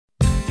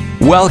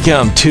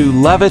Welcome to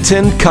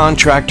Leviton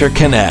Contractor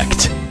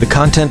Connect. The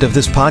content of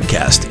this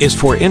podcast is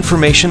for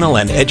informational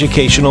and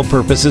educational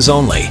purposes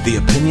only. The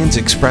opinions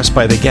expressed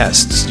by the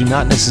guests do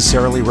not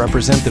necessarily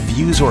represent the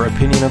views or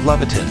opinion of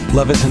Leviton.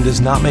 Leviton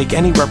does not make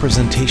any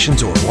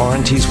representations or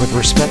warranties with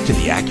respect to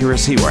the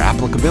accuracy or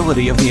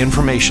applicability of the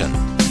information.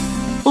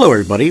 Hello,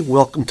 everybody.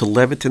 Welcome to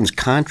Leviton's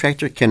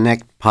Contractor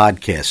Connect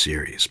podcast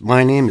series.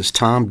 My name is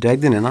Tom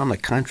Degden, and I'm the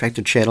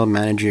Contractor Channel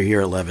Manager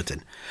here at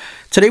Leviton.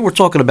 Today, we're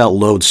talking about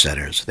load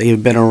centers. They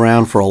have been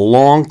around for a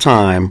long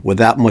time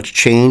without much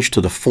change to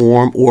the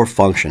form or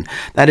function.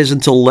 That is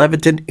until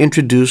Leviton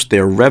introduced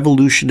their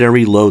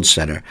revolutionary load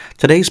center.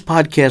 Today's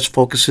podcast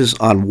focuses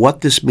on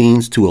what this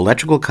means to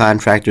electrical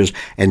contractors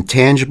and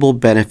tangible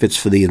benefits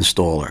for the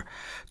installer.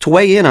 To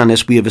weigh in on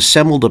this, we have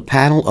assembled a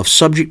panel of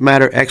subject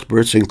matter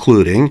experts,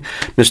 including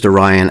Mr.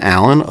 Ryan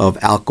Allen of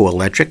Alco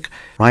Electric.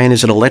 Ryan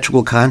is an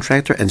electrical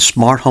contractor and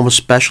smart home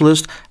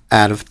specialist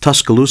out of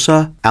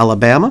Tuscaloosa,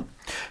 Alabama.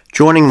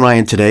 Joining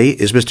Ryan today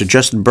is Mr.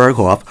 Justin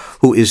Berghoff,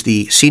 who is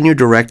the Senior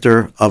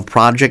Director of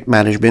Project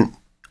Management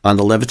on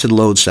the Leviton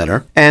Load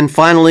Center. And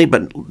finally,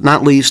 but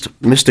not least,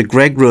 Mr.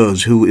 Greg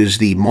Rose, who is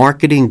the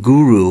marketing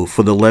guru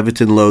for the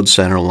Leviton Load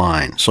Center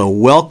line. So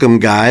welcome,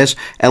 guys,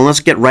 and let's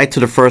get right to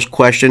the first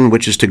question,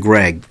 which is to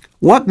Greg.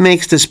 What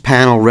makes this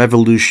panel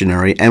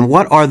revolutionary, and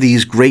what are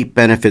these great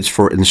benefits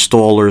for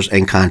installers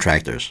and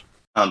contractors?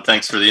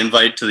 Thanks for the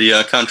invite to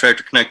the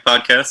Contractor Connect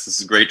podcast.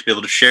 This is great to be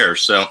able to share.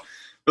 So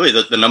really,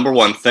 the number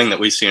one thing that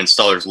we see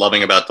installers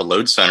loving about the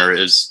Load Center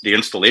is the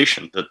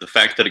installation, the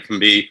fact that it can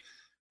be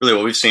really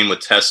what we've seen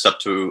with tests up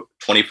to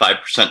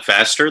 25%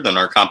 faster than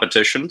our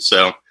competition.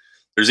 So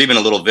there's even a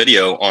little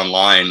video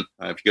online.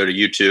 If you go to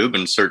YouTube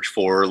and search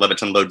for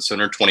Leviton Load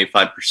Center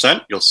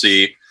 25%, you'll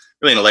see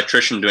really an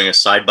electrician doing a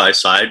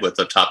side-by-side with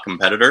a top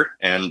competitor.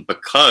 And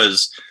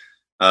because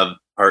of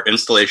our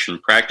installation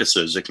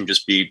practices, it can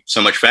just be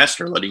so much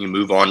faster, letting you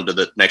move on to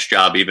the next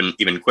job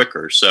even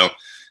quicker. So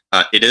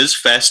it is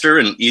faster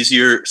and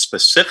easier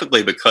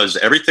specifically because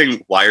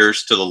everything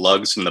wires to the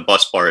lugs and the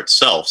bus bar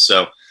itself.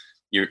 So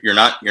you're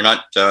not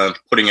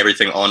putting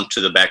everything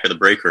onto the back of the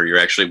breaker. You're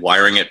actually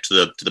wiring it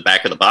to the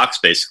back of the box.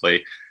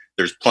 Basically,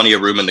 there's plenty of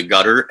room in the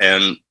gutter,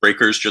 and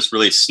breakers just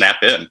really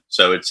snap in.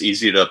 So it's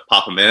easy to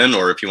pop them in,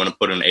 or if you want to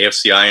put an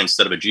AFCI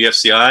instead of a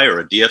GFCI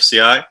or a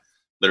DFCI,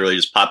 literally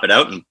just pop it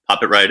out and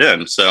pop it right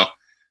in. So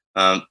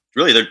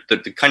really,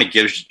 that kind of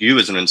gives you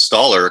as an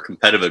installer a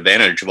competitive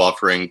advantage of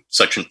offering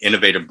such an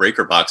innovative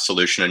breaker box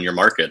solution in your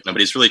market.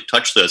 Nobody's really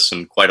touched this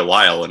in quite a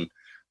while, and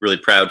really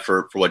proud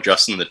for what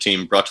Justin and the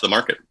team brought to the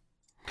market.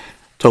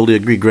 Totally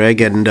agree,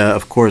 Greg. And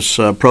of course,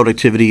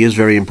 productivity is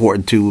very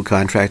important to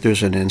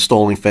contractors, and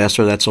installing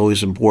faster, that's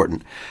always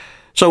important.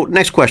 So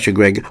next question,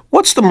 Greg.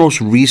 What's the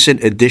most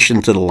recent addition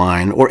to the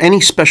line, or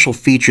any special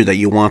feature that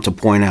you want to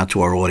point out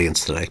to our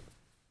audience today?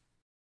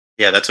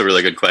 Yeah, that's a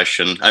really good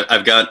question.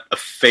 I've got a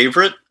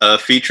favorite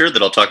feature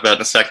that I'll talk about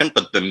in a second,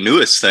 but the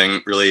newest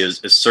thing really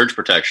is surge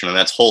protection, and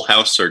that's whole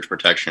house surge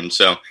protection.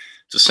 So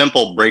it's a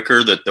simple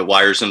breaker that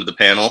wires into the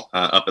panel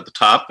up at the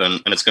top,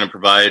 and it's going to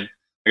provide,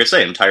 like I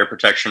say, entire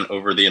protection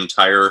over the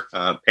entire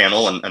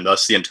panel and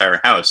thus the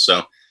entire house.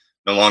 So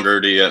no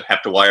longer do you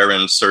have to wire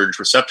in surge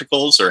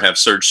receptacles or have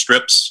surge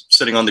strips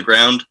sitting on the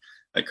ground.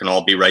 It can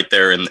all be right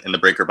there in the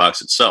breaker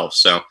box itself.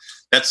 So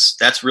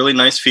that's really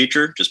nice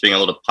feature, just being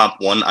able to pop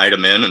one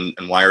item in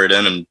and wire it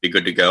in and be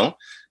good to go.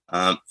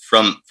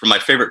 From my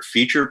favorite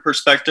feature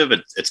perspective,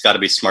 it's got to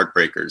be smart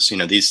breakers. You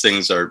know, these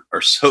things are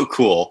so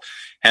cool.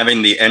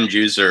 Having the end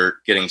user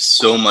getting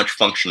so much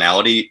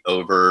functionality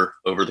over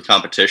the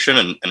competition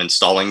and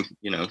installing,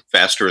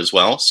 faster as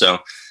well. So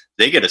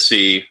they get to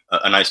see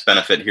a nice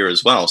benefit here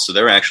as well. So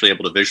they're actually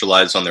able to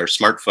visualize on their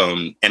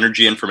smartphone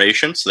energy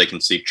information, so they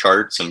can see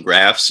charts and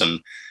graphs and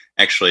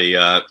actually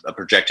a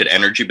projected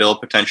energy bill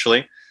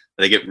potentially.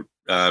 They get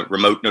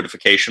remote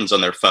notifications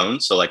on their phone.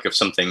 So like if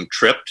something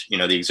tripped,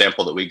 the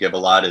example that we give a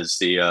lot is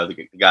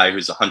the guy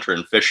who's a hunter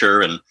and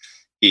fisher, and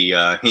he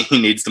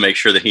needs to make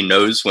sure that he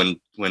knows when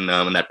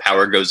that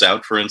power goes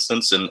out, for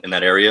instance, in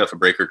that area, if a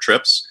breaker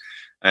trips,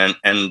 and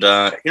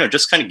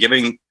just kind of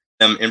giving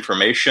them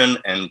information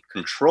and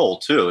control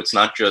too. It's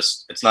not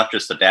just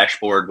a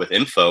dashboard with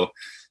info.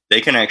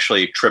 They can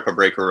actually trip a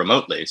breaker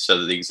remotely.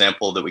 So the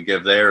example that we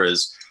give there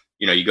is,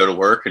 you go to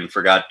work and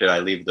forgot, did I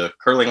leave the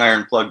curling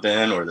iron plugged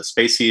in, or the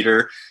space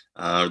heater,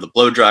 or the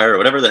blow dryer, or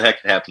whatever the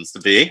heck it happens to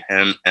be.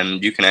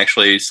 And you can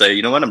actually say,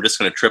 you know what, I'm just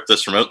going to trip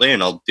this remotely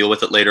and I'll deal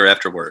with it later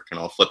after work. And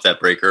I'll flip that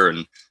breaker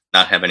and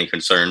not have any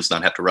concerns,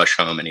 not have to rush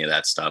home, any of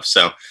that stuff.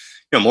 So,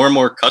 more and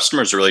more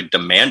customers are really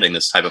demanding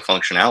this type of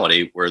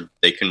functionality where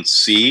they can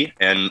see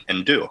and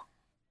do.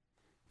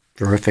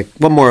 Terrific.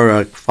 One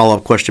more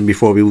follow-up question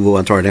before we move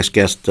on to our next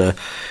guest,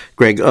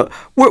 Greg.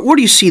 Where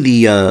do you see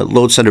the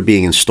load center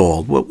being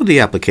installed? What were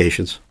the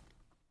applications?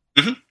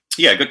 Mm-hmm.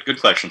 Yeah,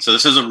 good question. So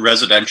this is a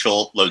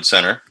residential load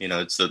center.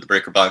 It's the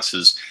breaker box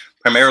is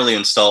primarily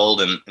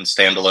installed in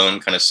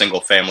standalone kind of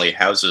single-family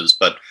houses,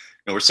 but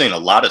we're seeing a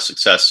lot of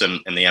success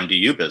in the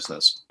MDU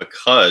business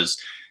because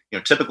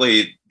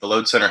typically the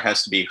load center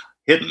has to be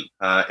hidden.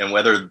 And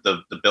whether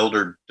the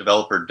builder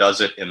developer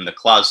does it in the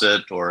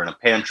closet or in a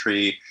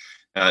pantry,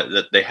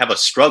 that they have a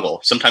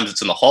struggle. Sometimes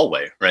it's in the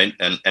hallway, right?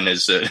 And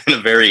is in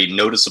a very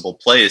noticeable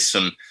place.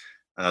 And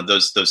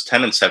those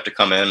tenants have to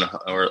come in,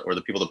 or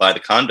the people that buy the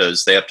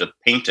condos, they have to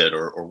paint it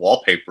or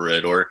wallpaper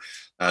it, or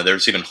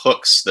there's even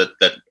hooks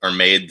that are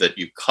made that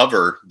you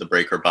cover the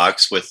breaker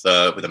box with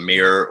a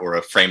mirror or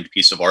a framed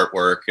piece of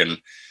artwork.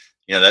 And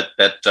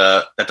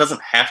that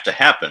doesn't have to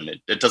happen.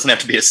 It doesn't have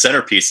to be a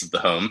centerpiece of the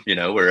home,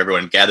 where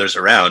everyone gathers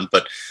around.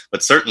 But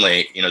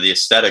certainly, the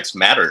aesthetics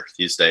matter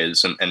these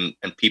days,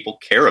 and people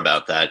care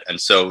about that.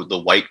 And so the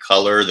white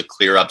color, the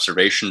clear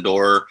observation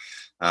door,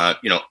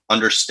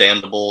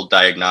 understandable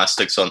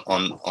diagnostics on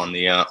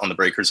the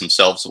breakers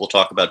themselves that we'll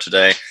talk about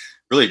today,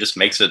 really just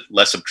makes it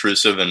less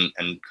obtrusive and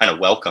kind of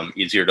welcome,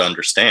 easier to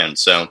understand.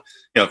 So,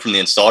 from the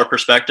installer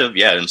perspective,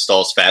 yeah, it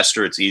installs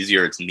faster, it's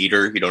easier, it's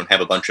neater. You don't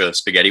have a bunch of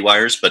spaghetti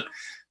wires, but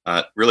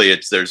really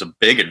there's a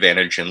big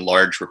advantage in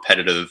large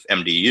repetitive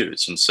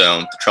MDUs. And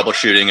so the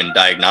troubleshooting and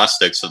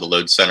diagnostics of the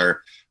load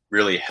center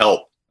really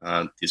help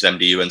these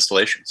MDU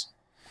installations.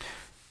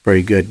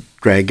 Very good,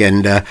 Greg.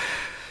 And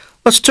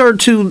let's turn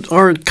to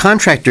our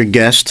contractor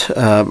guest,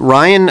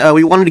 Ryan.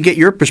 We wanted to get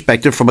your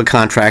perspective from a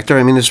contractor.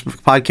 I mean, this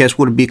podcast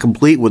wouldn't be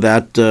complete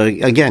without,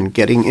 again,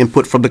 getting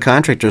input from the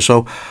contractor.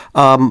 So,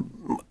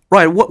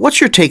 Ryan, what's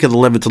your take of the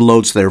Leviton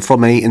Load Center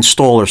from a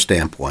installer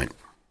standpoint?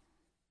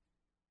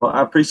 Well,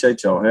 I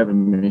appreciate y'all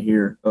having me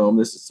here.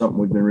 This is something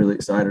we've been really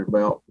excited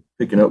about,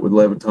 picking up with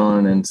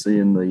Leviton and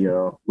seeing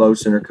the Load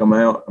Center come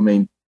out. I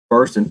mean,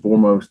 first and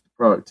foremost,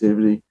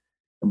 productivity.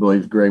 I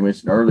believe Greg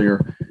mentioned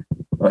earlier,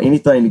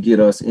 anything to get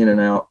us in and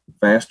out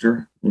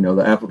faster.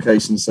 The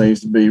application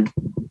seems to be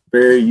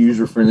very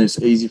user-friendly.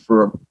 It's easy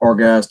for our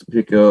guys to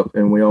pick up.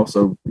 And we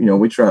also,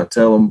 we try to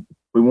tell them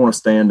we want to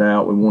stand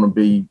out. We want to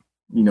be,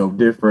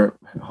 different,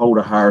 hold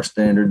a higher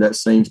standard. That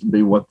seems to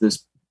be what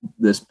this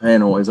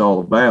panel is all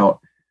about.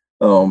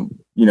 When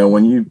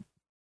you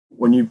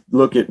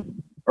look at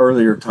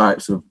earlier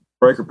types of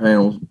breaker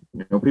panels,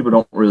 people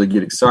don't really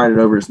get excited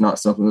over it. It's not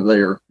something that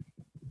they are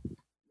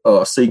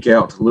seek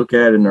out to look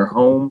at in their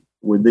home.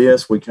 With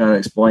this, we kind of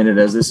explain it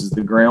as this is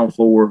the ground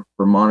floor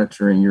for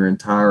monitoring your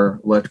entire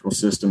electrical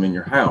system in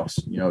your house.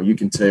 You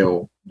can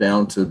tell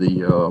down to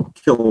the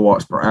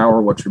kilowatts per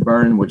hour what you're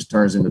burning, which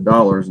turns into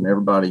dollars, and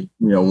everybody,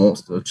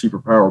 wants the cheaper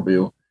power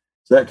bill.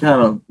 So that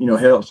kind of,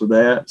 helps with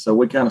that. So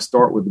we kind of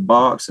start with the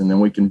box, and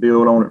then we can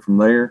build on it from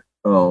there.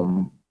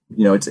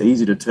 It's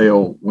easy to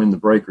tell when the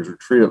breakers are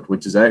tripped,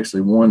 which is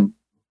actually one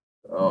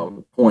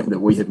point that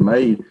we had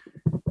made.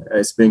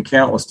 It's been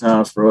countless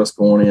times for us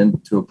going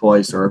into a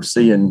place or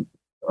seeing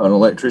an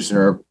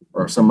electrician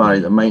or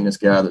somebody, a maintenance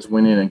guy that's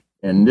went in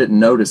and didn't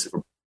notice if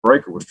a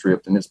breaker was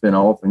tripped and it's been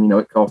off, and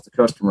it cost the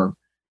customer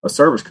a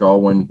service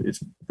call, when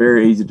it's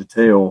very easy to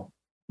tell,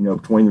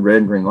 between the red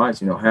and green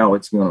lights, how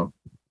it's going to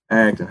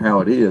act and how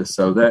it is.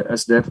 So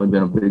that's definitely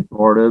been a big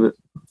part of it.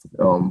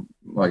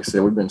 Like I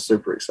said, we've been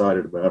super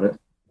excited about it.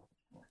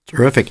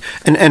 Terrific.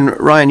 And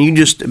Ryan, you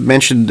just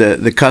mentioned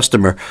the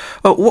customer.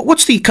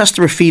 What's the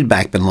customer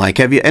feedback been like?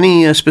 Have you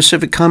any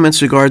specific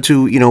comments in regard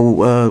to,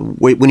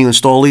 when you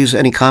install these,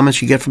 any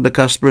comments you get from the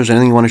customers,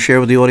 anything you want to share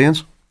with the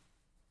audience?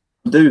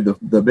 Dude,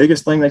 the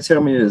biggest thing they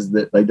tell me is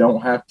that they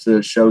don't have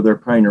to show their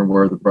painter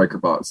where the breaker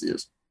box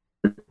is,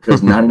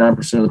 because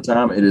 99% of the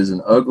time it is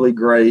an ugly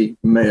gray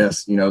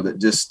mess, that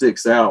just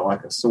sticks out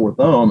like a sore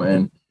thumb.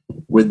 And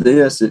with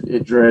this,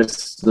 it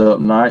dresses up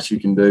nice. You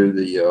can do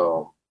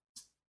the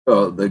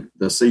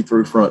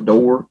see-through front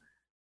door,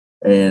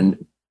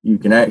 and you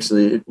can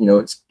actually,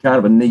 it's kind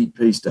of a neat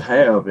piece to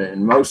have.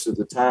 And most of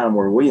the time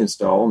where we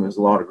install them, there's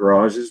a lot of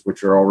garages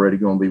which are already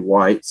going to be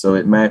white, so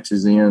it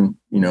matches in,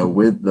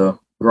 with the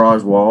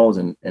garage walls,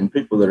 and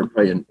people that are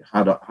paying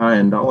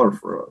high-end dollar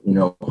for,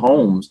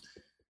 homes,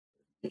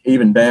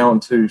 even down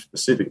to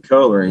specific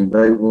coloring,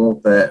 they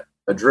want that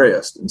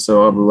addressed. And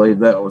so I believe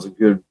that was a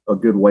good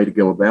way to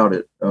go about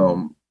it.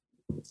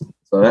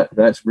 So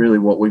that's really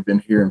what we've been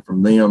hearing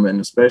from them.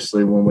 And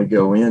especially when we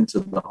go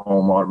into the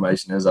home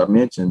automation, as I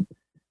mentioned,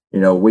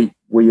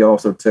 we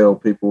also tell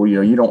people,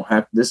 you don't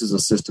have, this is a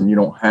system you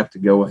don't have to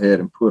go ahead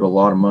and put a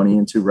lot of money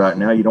into right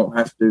now. You don't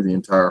have to do the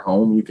entire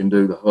home. You can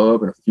do the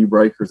hub and a few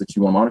breakers that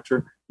you want to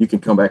monitor. You can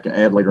come back and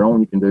add later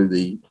on. You can do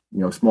the,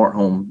 smart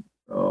home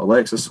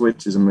Alexa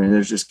switches. I mean,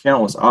 there's just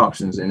countless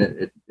options, and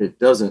it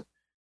doesn't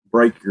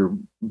break your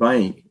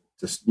bank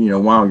just,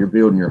 while you're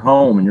building your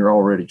home and you're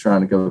already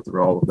trying to go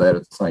through all of that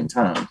at the same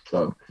time.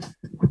 So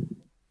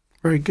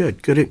very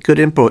good. Good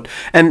input.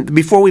 And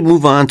before we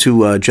move on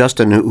to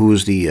Justin, who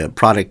is the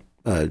product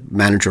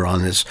manager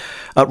on this,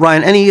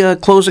 Ryan, any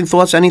closing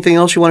thoughts, anything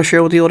else you want to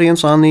share with the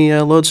audience on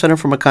the Load Center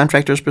from a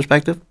contractor's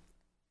perspective?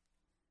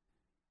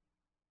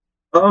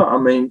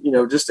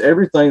 Just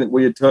everything that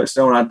we had touched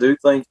on. I do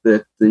think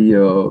that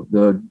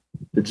the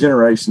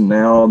generation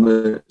now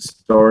that's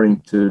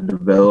starting to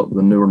develop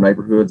the newer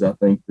neighborhoods, I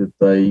think that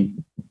they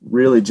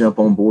really jump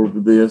on board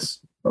with this,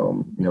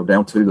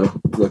 down to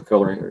the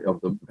coloring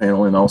of the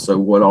panel, and also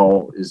what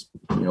all is,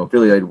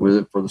 affiliated with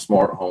it for the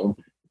smart home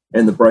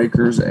and the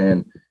breakers.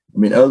 And, I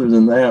mean, other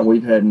than that,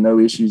 we've had no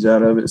issues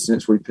out of it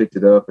since we picked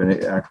it up,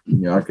 and I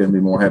couldn't be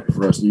more happy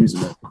for us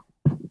using it.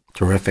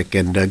 Terrific,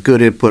 and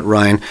good input,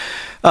 Ryan.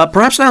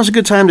 Perhaps now's a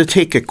good time to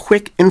take a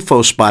quick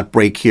info spot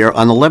break here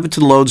on the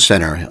Leviton Load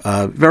Center.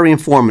 Very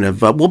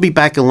informative. We'll be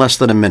back in less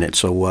than a minute,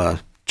 so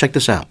check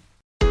this out.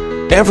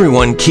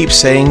 Everyone keeps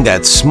saying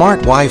that smart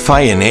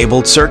Wi-Fi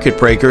enabled circuit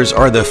breakers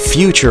are the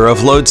future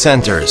of load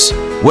centers.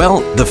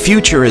 Well, the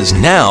future is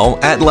now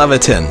at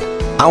Leviton.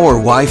 Our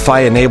Wi-Fi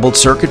enabled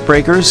circuit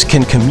breakers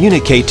can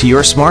communicate to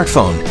your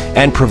smartphone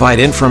and provide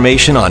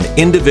information on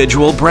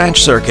individual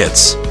branch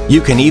circuits.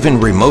 You can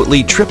even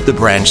remotely trip the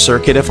branch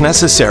circuit if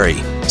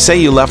necessary. Say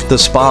you left the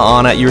spa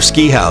on at your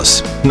ski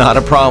house. Not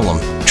a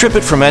problem. Trip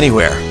it from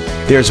anywhere.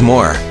 There's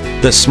more.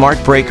 The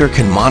smart breaker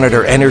can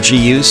monitor energy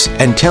use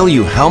and tell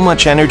you how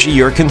much energy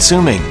you're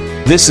consuming.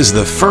 This is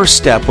the first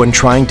step when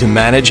trying to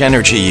manage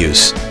energy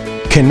use.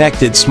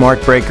 Connected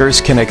smart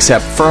breakers can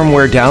accept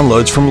firmware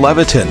downloads from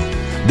Leviton.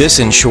 This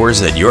ensures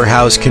that your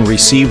house can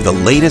receive the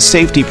latest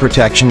safety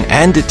protection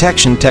and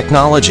detection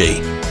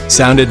technology.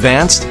 Sound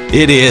advanced?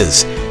 It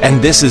is.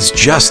 And this is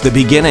just the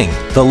beginning.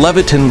 The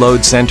Leviton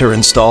Load Center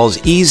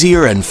installs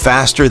easier and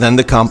faster than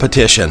the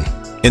competition.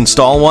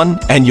 Install one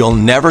and you'll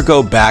never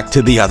go back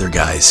to the other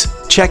guys.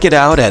 Check it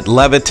out at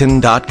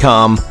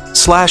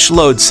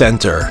leviton.com/load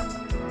center.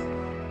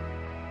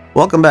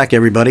 Welcome back,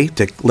 everybody,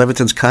 to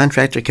Leviton's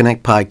Contractor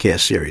Connect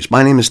podcast series.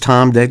 My name is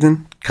Tom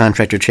Degnan,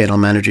 Contractor Channel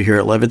Manager here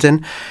at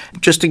Leviton.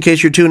 Just in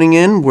case you're tuning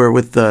in, we're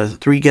with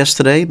three guests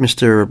today.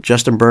 Mr.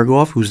 Justin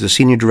Berghoff, who's the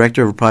Senior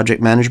Director of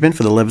Project Management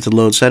for the Leviton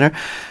Load Center.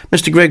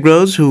 Mr. Greg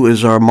Rhodes, who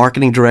is our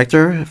Marketing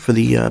Director for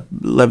the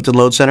Leviton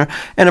Load Center.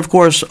 And, of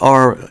course,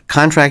 our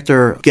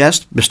contractor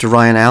guest, Mr.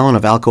 Ryan Allen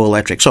of Alco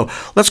Electric. So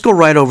let's go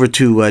right over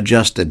to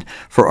Justin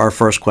for our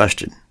first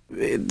question.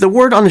 The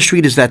word on the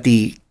street is that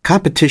the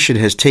competition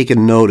has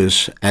taken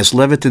notice as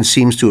Leviton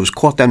seems to have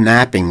caught them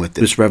napping with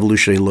this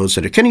revolutionary load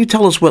center. Can you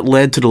tell us what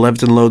led to the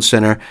Leviton Load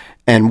Center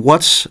and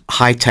what's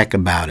high-tech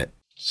about it?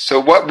 So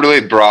what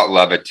really brought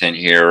Leviton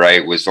here,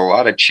 right, was a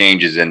lot of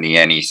changes in the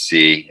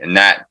NEC, and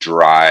that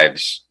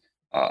drives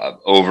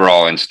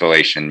overall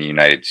installation in the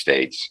United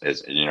States,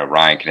 as you know,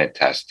 Ryan can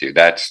attest to.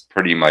 That's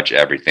pretty much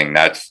everything.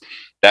 That's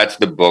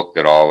the book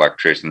that all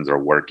electricians are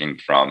working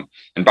from.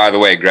 And by the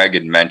way, Greg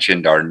had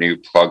mentioned our new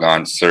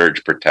plug-on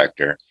surge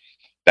protector.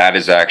 That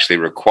is actually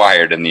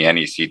required in the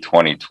NEC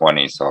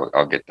 2020, so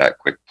I'll get that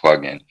quick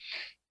plug in.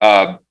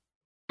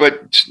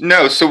 But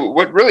no, so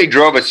what really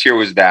drove us here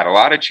was that a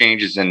lot of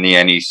changes in the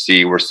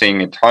NEC. We're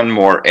seeing a ton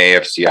more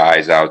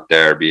AFCIs out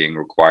there being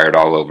required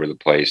all over the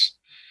place.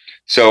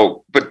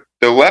 So, but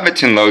the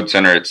Leviton Load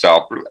Center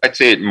itself, I'd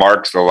say it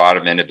marks a lot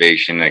of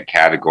innovation in a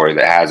category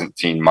that hasn't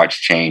seen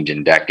much change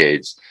in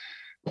decades.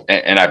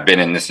 And I've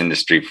been in this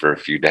industry for a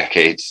few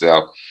decades.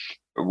 So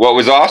what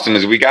was awesome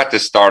is we got to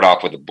start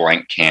off with a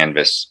blank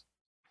canvas.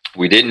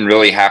 We didn't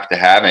really have to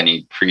have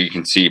any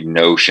preconceived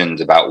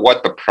notions about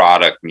what the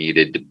product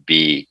needed to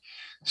be.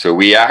 So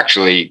we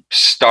actually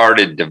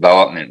started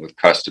development with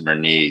customer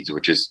needs,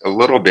 which is a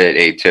little bit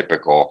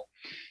atypical.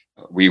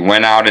 We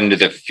went out into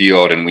the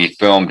field and we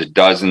filmed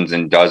dozens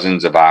and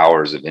dozens of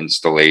hours of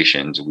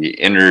installations. We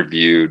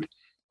interviewed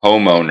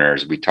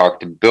homeowners. We talked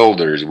to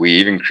builders. We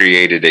even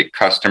created a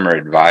customer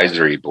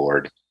advisory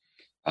board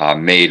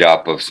made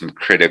up of some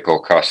critical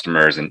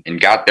customers and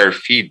got their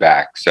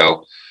feedback.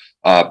 So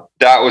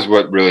that was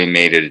what really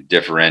made it a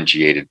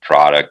differentiated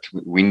product.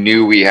 We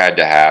knew we had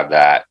to have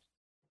that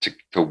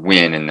to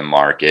win in the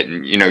market.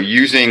 And, you know,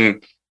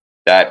 using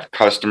that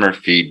customer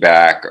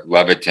feedback,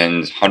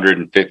 Leviton's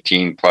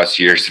 115 plus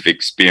years of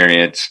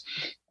experience,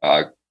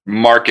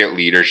 market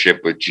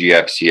leadership with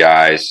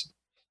GFCIs,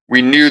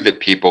 we knew that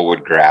people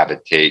would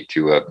gravitate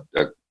to a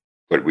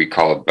what we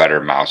call a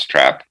better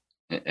mousetrap,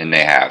 and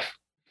they have.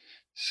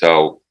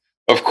 So,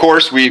 of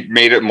course, we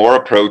made it more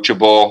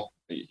approachable.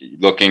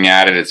 Looking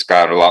at it, it's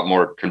got a lot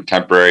more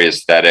contemporary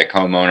aesthetic.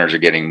 Homeowners are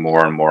getting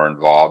more and more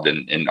involved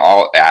in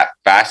all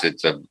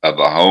facets of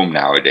a home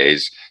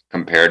nowadays,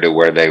 compared to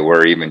where they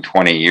were even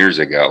 20 years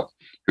ago.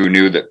 Who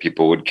knew that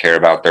people would care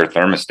about their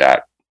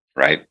thermostat,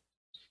 right?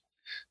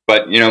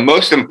 But, you know,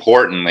 most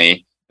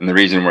importantly, and the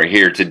reason we're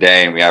here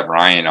today and we have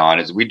Ryan on,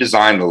 is we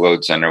designed the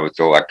load center with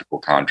the electrical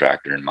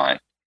contractor in mind.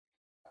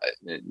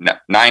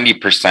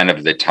 90%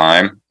 of the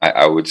time,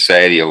 I would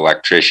say the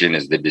electrician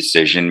is the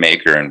decision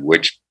maker in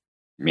which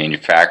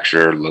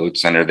manufacturer load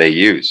center they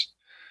use.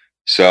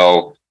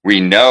 So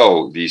we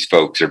know these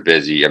folks are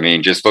busy. I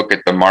mean, just look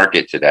at the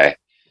market today.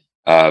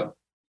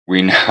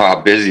 We know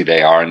how busy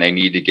they are and they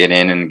need to get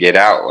in and get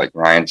out, like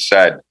Ryan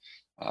said.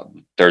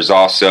 There's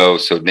also,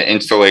 so the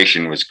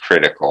installation was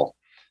critical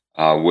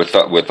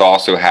with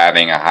also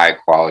having a high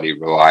quality,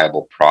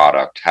 reliable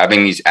product.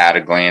 Having these at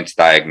a glance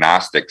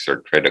diagnostics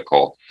are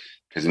critical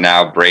because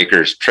now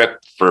breakers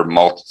trip for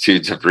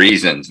multitudes of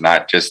reasons,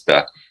 not just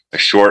a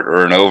short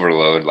or an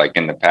overload like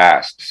in the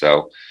past.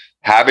 So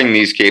having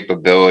these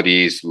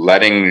capabilities,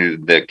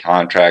 letting the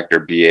contractor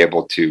be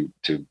able to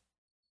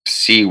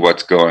see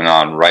what's going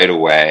on right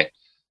away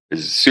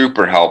is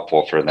super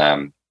helpful for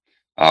them.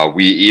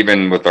 We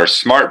even with our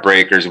smart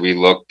breakers, we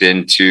looked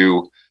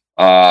into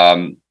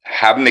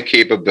having the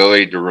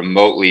capability to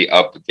remotely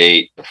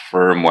update the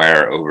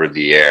firmware over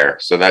the air.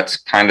 So that's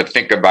kind of,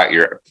 think about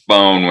your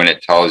phone when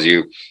it tells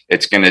you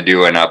it's going to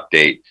do an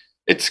update.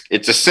 It's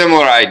a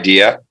similar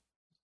idea,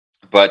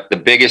 but the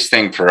biggest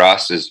thing for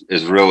us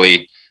is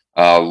really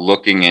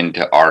looking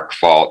into arc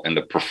fault and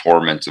the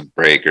performance of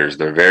breakers.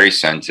 They're very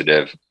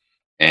sensitive,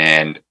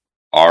 and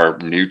our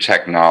new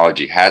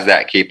technology has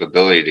that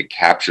capability to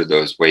capture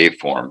those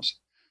waveforms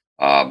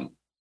and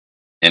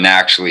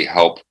actually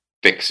help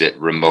fix it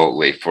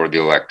remotely for the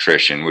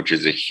electrician, which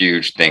is a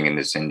huge thing in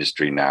this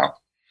industry now.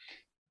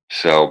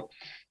 So,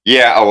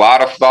 yeah, a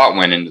lot of thought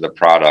went into the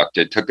product.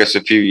 It took us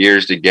a few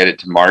years to get it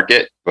to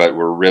market, but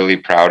we're really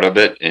proud of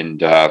it. And,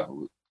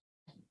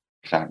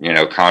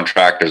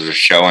 contractors are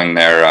showing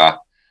their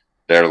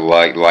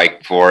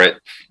like for it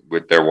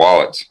with their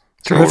wallets.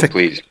 So Terrific.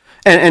 We're pleased.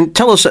 And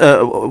tell us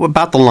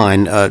about the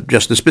line,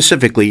 just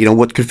specifically,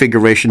 what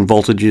configuration,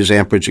 voltages,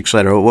 amperage, et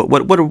cetera. What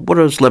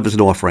is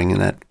Leviton offering in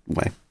that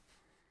way?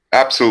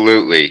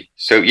 Absolutely.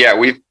 So yeah,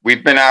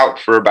 we've been out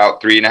for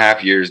about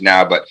 3.5 years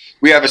now, but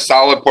we have a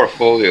solid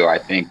portfolio, I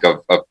think,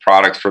 of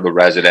products for the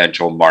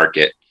residential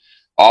market.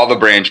 All the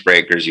branch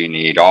breakers you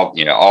need, all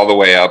the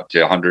way up to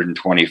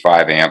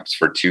 125 amps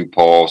for 2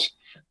 poles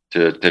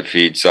to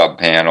feed sub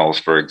panels,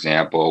 for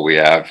example. We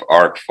have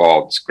arc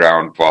faults,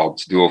 ground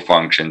faults, dual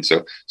function.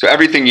 So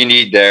everything you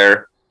need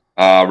there.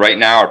 Right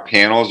now, our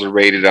panels are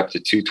rated up to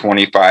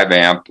 225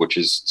 amp, which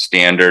is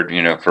standard,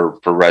 for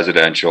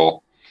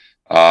residential.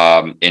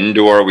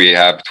 Indoor, we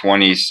have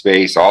 20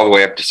 space all the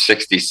way up to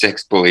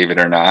 66, believe it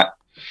or not.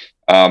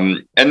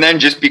 And then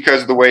just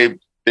because of the way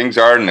things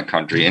are in the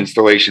country,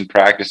 installation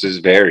practices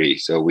vary.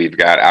 So we've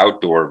got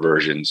outdoor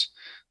versions.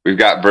 We've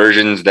got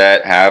versions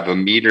that have a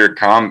meter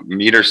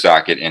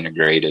socket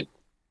integrated.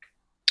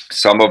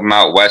 Some of them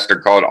out west are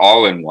called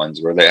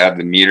all-in-ones, where they have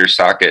the meter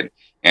socket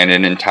and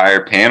an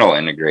entire panel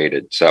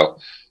integrated. So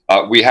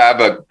we have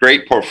a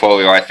great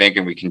portfolio, I think,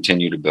 and we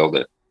continue to build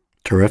it.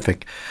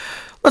 Terrific.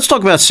 Let's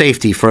talk about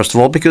safety, first of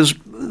all, because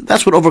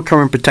that's what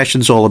overcurrent protection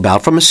is all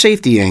about. From a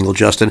safety angle,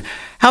 Justin,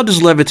 how does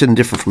Leviton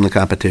differ from the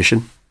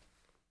competition?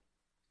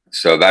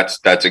 So that's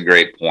a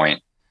great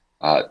point.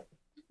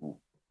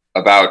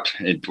 About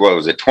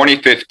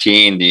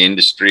 2015, the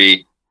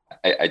industry,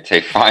 I'd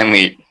say,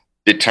 finally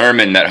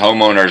determined that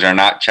homeowners are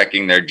not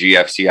checking their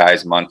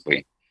GFCIs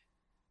monthly.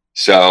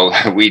 So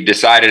we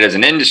decided as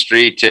an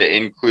industry to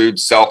include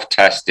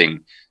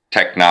self-testing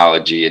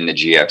technology in the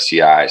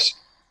GFCIs.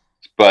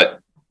 But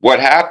what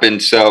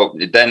happened, so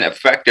then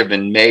effective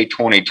in May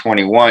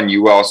 2021,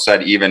 you all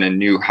set even a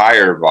new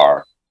higher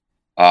bar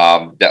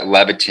that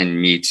Leviton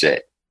meets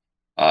it.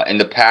 In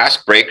the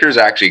past, breakers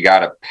actually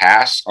got a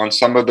pass on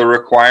some of the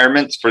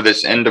requirements for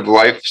this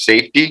end-of-life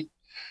safety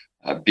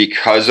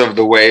because of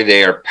the way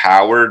they are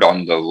powered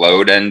on the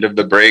load end of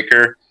the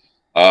breaker.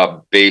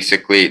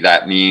 Basically,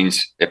 that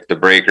means if the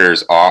breaker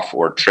is off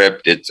or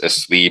tripped, it's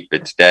asleep,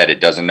 it's dead,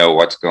 it doesn't know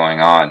what's going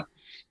on.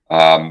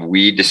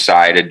 We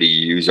decided to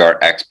use our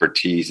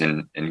expertise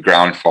in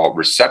ground fault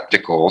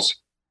receptacles,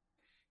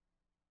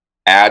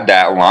 add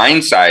that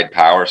line side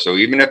power. So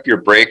even if your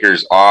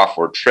breaker's off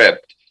or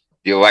tripped,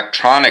 the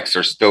electronics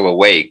are still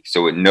awake,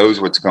 so it knows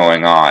what's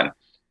going on.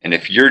 And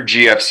if your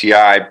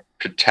GFCI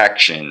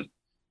protection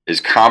is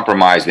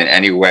compromised in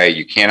any way,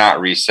 you cannot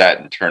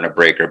reset and turn a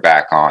breaker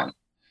back on.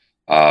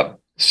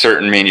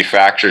 Certain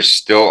manufacturers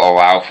still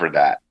allow for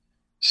that.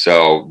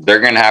 So they're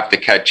going to have to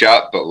catch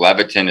up, but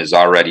Leviton is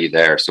already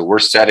there. So we're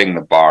setting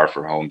the bar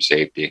for home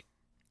safety.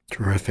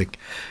 Terrific.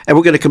 And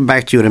we're going to come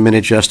back to you in a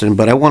minute, Justin,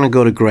 but I want to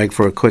go to Greg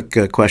for a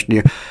quick question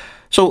here.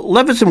 So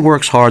Leviton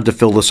works hard to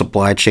fill the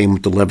supply chain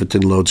with the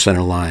Leviton Load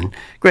Center line.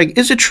 Greg,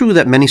 is it true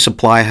that many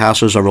supply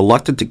houses are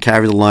reluctant to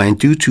carry the line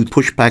due to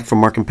pushback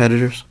from our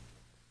competitors?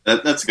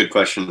 That's a good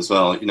question as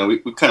well.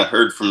 We've kind of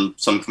heard from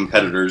some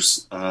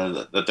competitors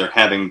that they're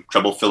having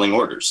trouble filling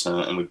orders,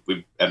 and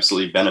we've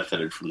absolutely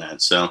benefited from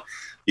that. So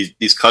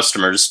these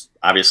customers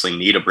obviously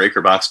need a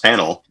breaker box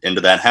panel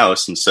into that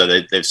house, and so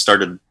they've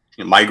started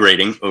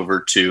migrating over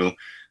to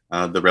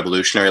the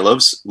Revolutionary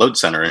Load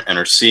Center and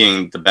are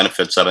seeing the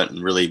benefits of it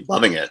and really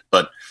loving it.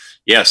 But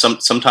yeah,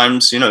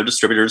 sometimes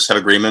distributors have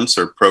agreements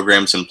or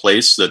programs in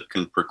place that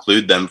can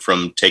preclude them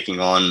from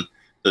taking on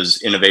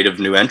those innovative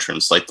new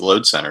entrants like the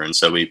Load Center, and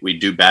so we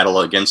do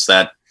battle against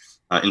that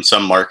in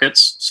some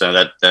markets. So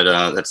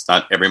that's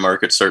not every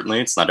market,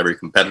 certainly. It's not every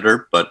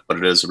competitor, but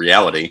it is a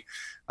reality.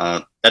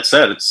 That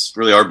said, it's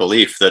really our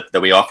belief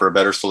that we offer a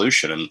better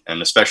solution,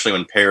 and especially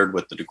when paired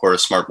with the Decora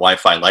Smart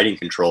Wi-Fi lighting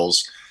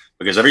controls,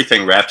 because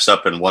everything wraps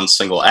up in one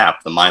single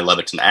app, the My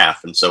Leviton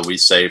app. And so we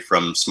say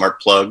from smart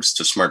plugs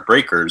to smart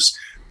breakers,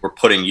 we're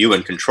putting you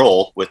in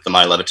control with the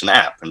My Leviton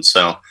app. And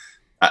so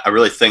I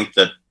really think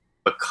that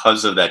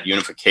because of that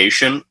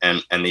unification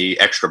and the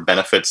extra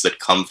benefits that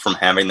come from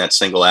having that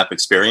single app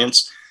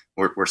experience,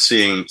 we're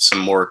seeing some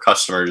more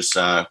customers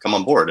come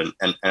on board.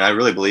 And I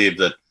really believe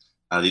that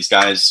these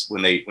guys,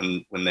 when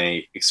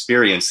they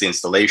experience the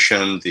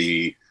installation,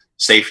 the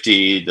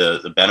safety,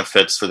 the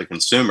benefits for the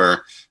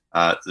consumer,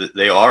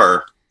 they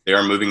are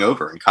moving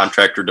over, and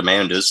contractor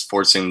demand is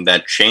forcing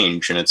that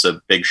change, and it's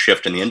a big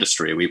shift in the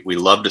industry. We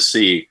love to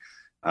see,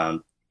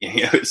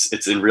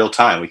 it's in real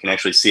time. We can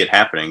actually see it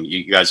happening.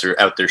 You guys are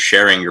out there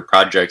sharing your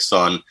projects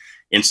on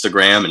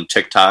Instagram and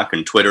TikTok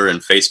and Twitter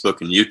and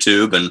Facebook and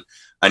YouTube, and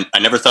I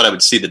never thought I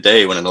would see the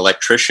day when an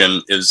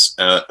electrician is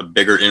a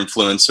bigger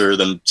influencer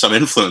than some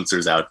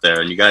influencers out there.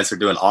 And you guys are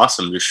doing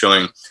awesome, just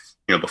showing,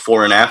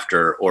 before and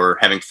after, or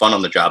having fun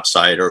on the job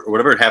site, or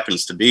whatever it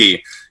happens to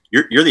be.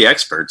 You're the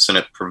experts, and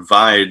it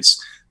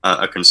provides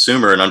a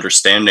consumer an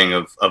understanding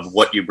of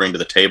what you bring to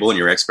the table and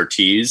your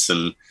expertise,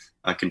 and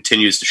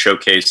continues to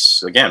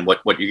showcase, again,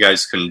 what you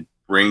guys can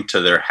bring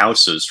to their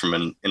houses from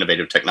an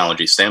innovative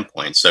technology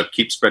standpoint. So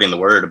keep spreading the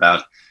word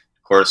about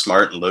Core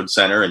Smart and Load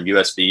Center and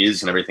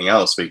USBs and everything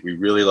else. We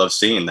really love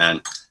seeing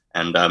that,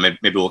 and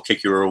maybe we'll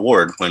kick you a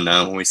reward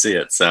when we see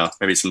it. So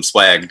maybe some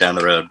swag down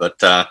the road. But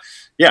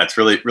yeah, it's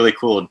really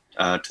cool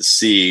to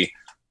see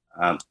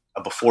a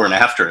before and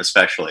after,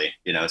 especially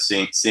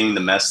seeing the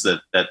mess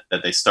that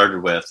they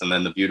started with, and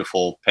then the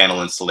beautiful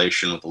panel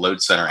installation with the Load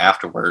Center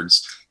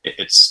afterwards.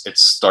 It's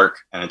stark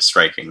and it's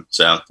striking.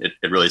 So it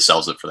really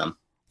sells it for them.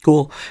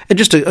 Cool. And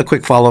just a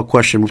quick follow-up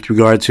question with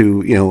regard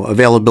to,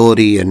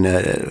 availability and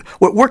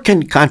where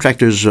can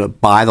contractors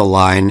buy the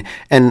line,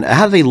 and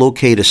how do they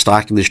locate a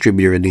stocking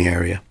distributor in the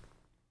area?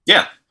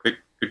 Yeah,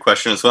 good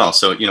question as well.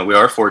 So, we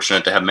are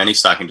fortunate to have many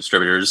stocking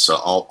distributors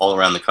all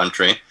around the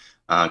country,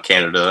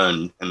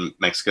 Canada and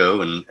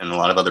Mexico and a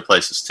lot of other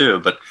places too.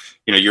 But,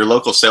 your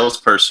local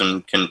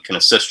salesperson can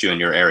assist you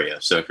in your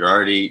area. So if you're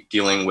already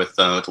dealing with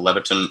the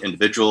Leviton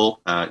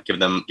individual, give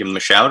them a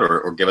shout,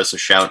 or give us a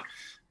shout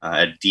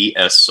at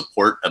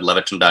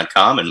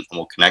dssupport@leviton.com, and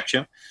we'll connect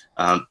you.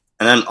 And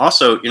then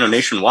also,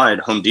 nationwide,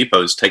 Home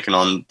Depot's taken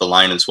on the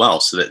line as well,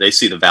 so that they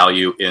see the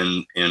value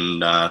in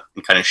kind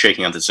of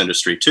shaking out this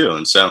industry too.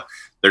 And so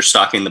they're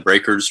stocking the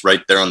breakers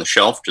right there on the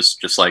shelf,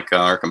 just like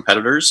our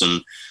competitors.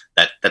 And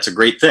that's a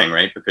great thing,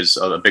 right? Because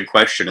a big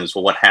question is,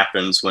 well, what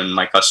happens when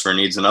my customer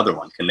needs another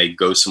one? Can they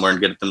go somewhere and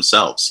get it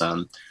themselves?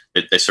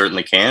 They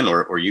certainly can,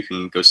 or you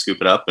can go scoop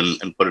it up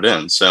and put it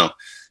in. So,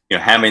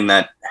 having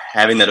that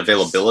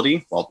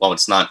availability, while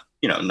it's not,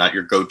 not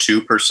your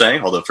go-to per se,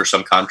 although for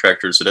some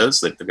contractors it is,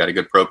 they've got a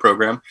good pro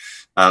program.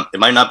 It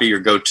might not be your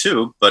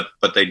go-to, but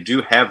they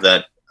do have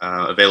that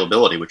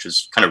availability, which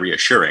is kind of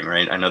reassuring,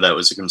 right? I know that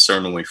was a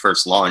concern when we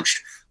first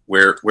launched.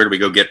 Where do we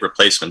go get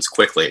replacements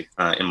quickly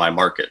in my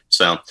market?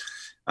 So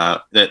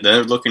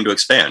they're looking to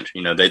expand.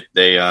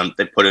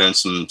 They put it in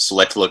some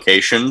select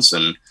locations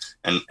and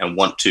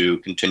want to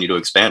continue to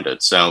expand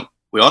it. So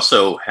we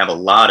also have a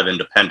lot of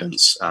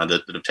independents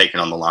that have taken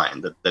on the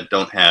line that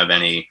don't have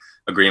any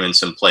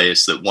agreements in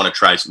place, that want to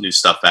try some new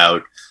stuff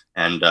out,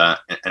 and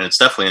it's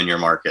definitely in your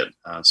market.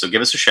 So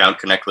give us a shout,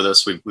 connect with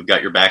us. We've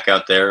got your back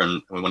out there,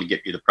 and we want to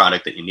get you the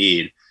product that you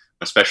need,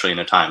 especially in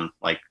a time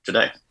like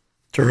today.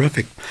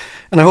 Terrific.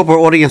 And I hope our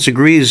audience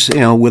agrees,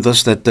 with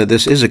us that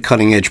this is a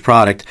cutting-edge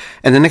product.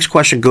 And the next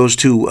question goes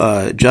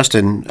to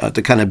Justin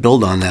to kind of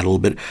build on that a little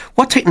bit.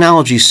 What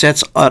technology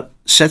sets the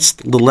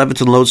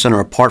Leviton Load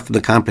Center apart from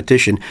the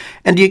competition?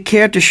 And do you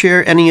care to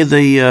share any of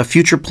the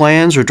future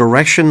plans or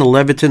direction the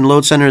Leviton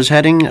Load Center is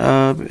heading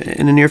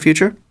in the near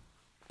future?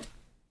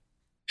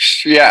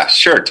 Yeah,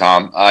 sure,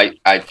 Tom.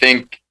 I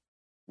think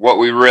what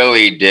we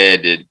really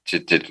did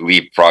to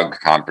leapfrog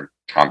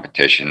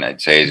competition,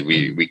 I'd say, is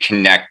we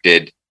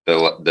connected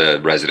the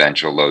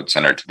residential load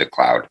center to the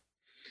cloud.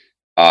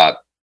 I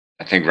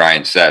think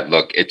Ryan said,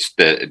 look, it's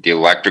the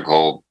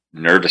electrical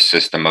nervous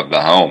system of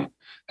the home.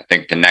 I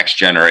think the next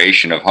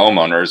generation of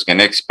homeowners is going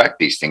to expect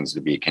these things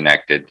to be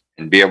connected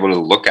and be able to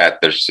look at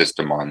their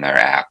system on their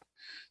app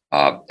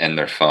and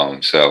their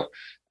phone. So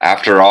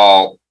after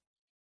all,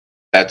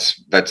 that's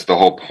the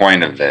whole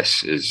point of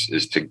this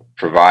is to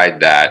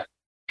provide that,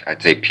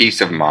 I'd say,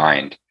 peace of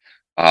mind.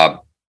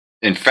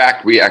 In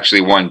fact, we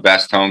actually won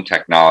Best Home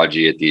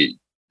Technology at the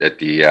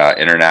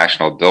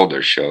International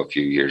Builders Show a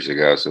few years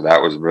ago, so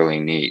that was really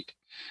neat.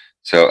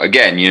 So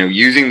again,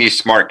 using these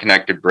smart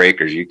connected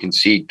breakers, you can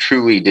see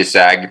truly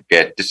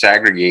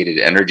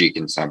disaggregated energy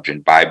consumption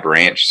by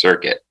branch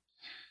circuit.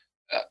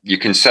 You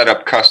can set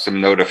up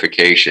custom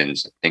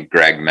notifications. I think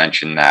Greg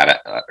mentioned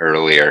that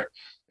earlier.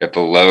 If a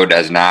load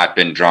has not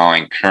been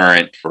drawing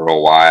current for a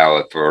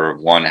while, or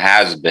one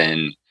has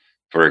been,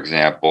 for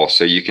example.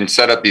 So you can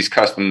set up these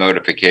custom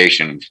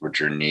notifications,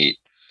 which are neat.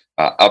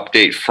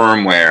 Update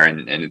firmware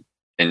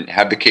and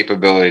have the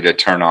capability to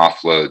turn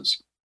off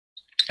loads.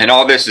 And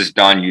all this is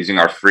done using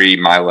our free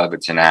My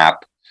Leviton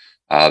app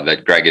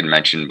that Greg had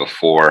mentioned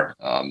before,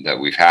 that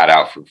we've had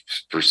out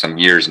for some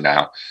years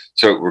now.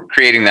 So we're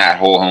creating that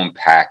whole home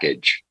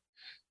package.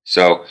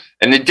 So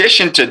in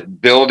addition to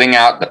building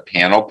out the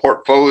panel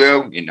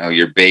portfolio,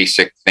 your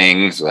basic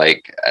things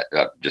like,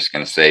 I'm just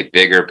going to say,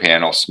 bigger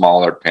panels,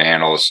 smaller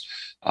panels.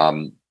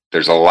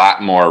 There's a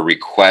lot more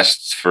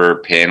requests for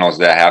panels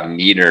that have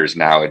meters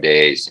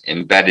nowadays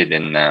embedded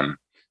in them.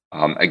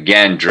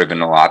 Again,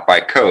 driven a lot by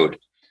code.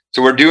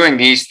 So we're doing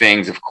these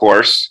things, of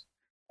course,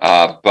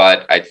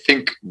 But I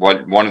think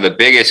one of the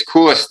biggest,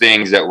 coolest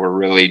things that we're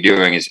really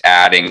doing is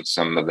adding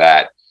some of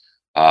that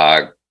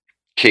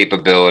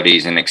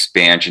capabilities and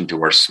expansion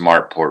to our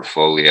smart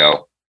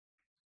portfolio.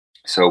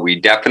 So we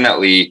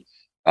definitely,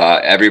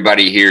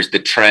 everybody hears the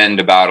trend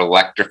about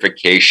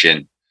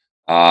electrification,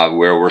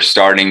 where we're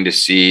starting to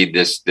see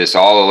this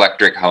all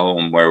electric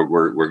home, where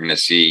we're going to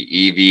see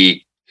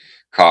EV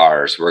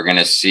cars, we're going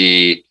to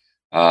see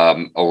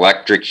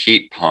electric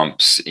heat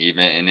pumps,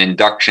 even in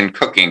induction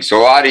cooking.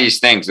 So a lot of these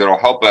things that'll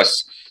help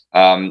us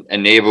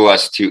enable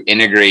us to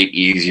integrate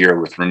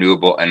easier with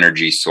renewable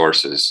energy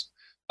sources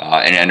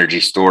and energy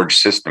storage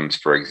systems,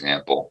 for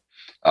example.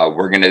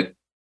 We're going to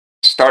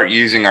start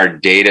using our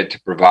data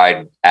to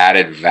provide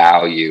added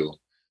value,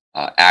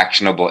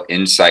 actionable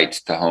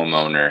insights to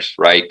homeowners,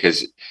 right?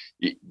 Because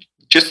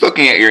just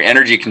looking at your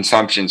energy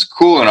consumption is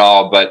cool and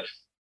all, but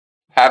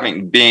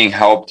being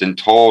helped and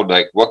told,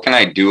 like, what can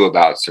I do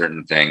about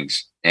certain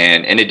things?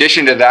 And in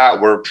addition to that,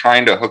 we're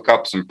trying to hook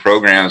up some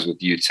programs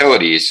with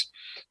utilities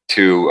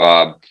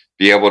to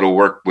be able to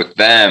work with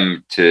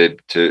them to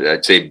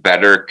I'd say,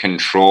 better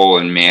control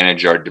and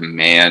manage our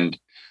demand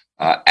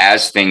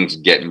as things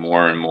get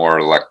more and more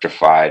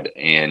electrified,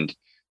 and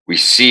we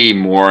see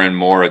more and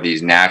more of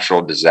these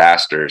natural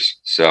disasters.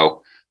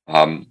 So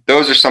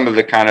those are some of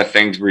the kind of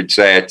things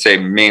I'd say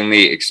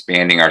mainly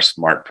expanding our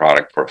smart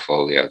product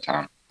portfolio,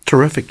 Tom.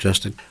 Terrific,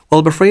 Justin.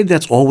 Well, I'm afraid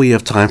that's all we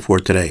have time for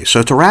today.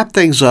 So to wrap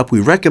things up, we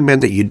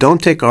recommend that you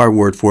don't take our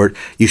word for it.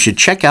 You should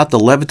check out the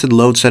Leviton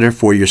Load Center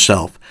for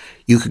yourself.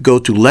 You could go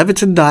to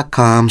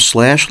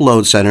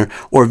leviton.com/load center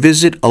or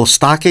visit a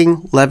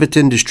stocking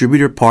Leviton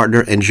distributor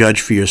partner and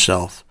judge for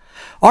yourself.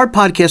 Our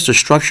podcasts are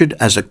structured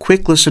as a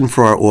quick listen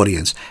for our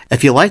audience.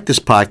 If you like this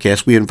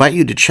podcast, we invite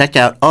you to check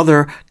out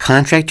other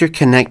Contractor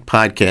Connect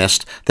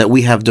podcasts that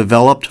we have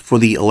developed for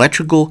the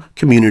electrical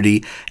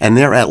community, and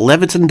they're at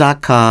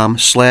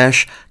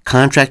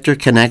leviton.com/Contractor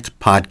Connect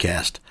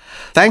podcast.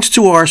 Thanks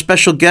to our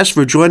special guest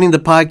for joining the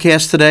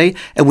podcast today,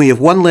 and we have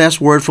one last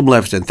word from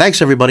Leviton.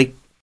 Thanks, everybody.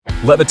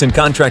 Leviton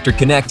Contractor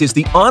Connect is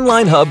the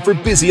online hub for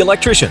busy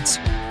electricians.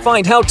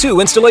 Find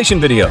how-to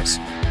installation videos,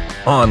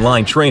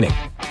 online training,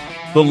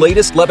 the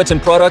latest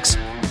Leviton products,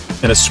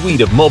 and a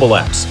suite of mobile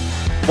apps.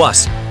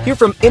 Plus, hear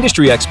from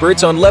industry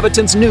experts on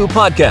Leviton's new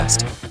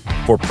podcast.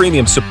 For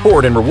premium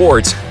support and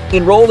rewards,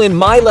 enroll in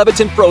My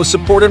Leviton Pro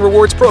Support and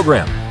Rewards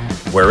program.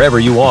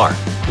 Wherever you are,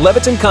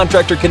 Leviton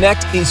Contractor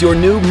Connect is your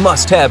new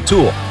must-have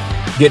tool.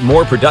 Get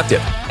more productive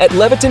at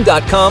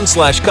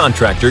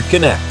leviton.com/contractor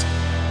connect.